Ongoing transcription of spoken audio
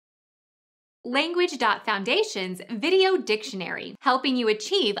Language.Foundation's Video Dictionary, helping you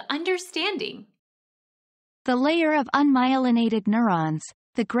achieve understanding. The layer of unmyelinated neurons,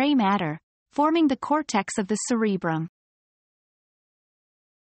 the gray matter, forming the cortex of the cerebrum.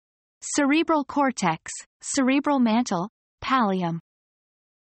 Cerebral cortex, cerebral mantle, pallium.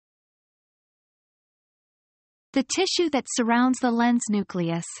 The tissue that surrounds the lens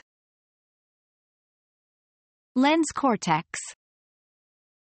nucleus. Lens cortex.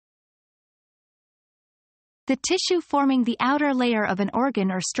 The tissue forming the outer layer of an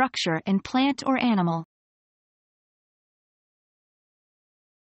organ or structure in plant or animal.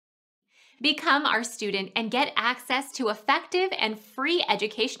 Become our student and get access to effective and free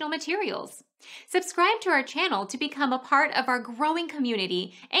educational materials. Subscribe to our channel to become a part of our growing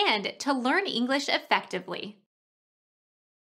community and to learn English effectively.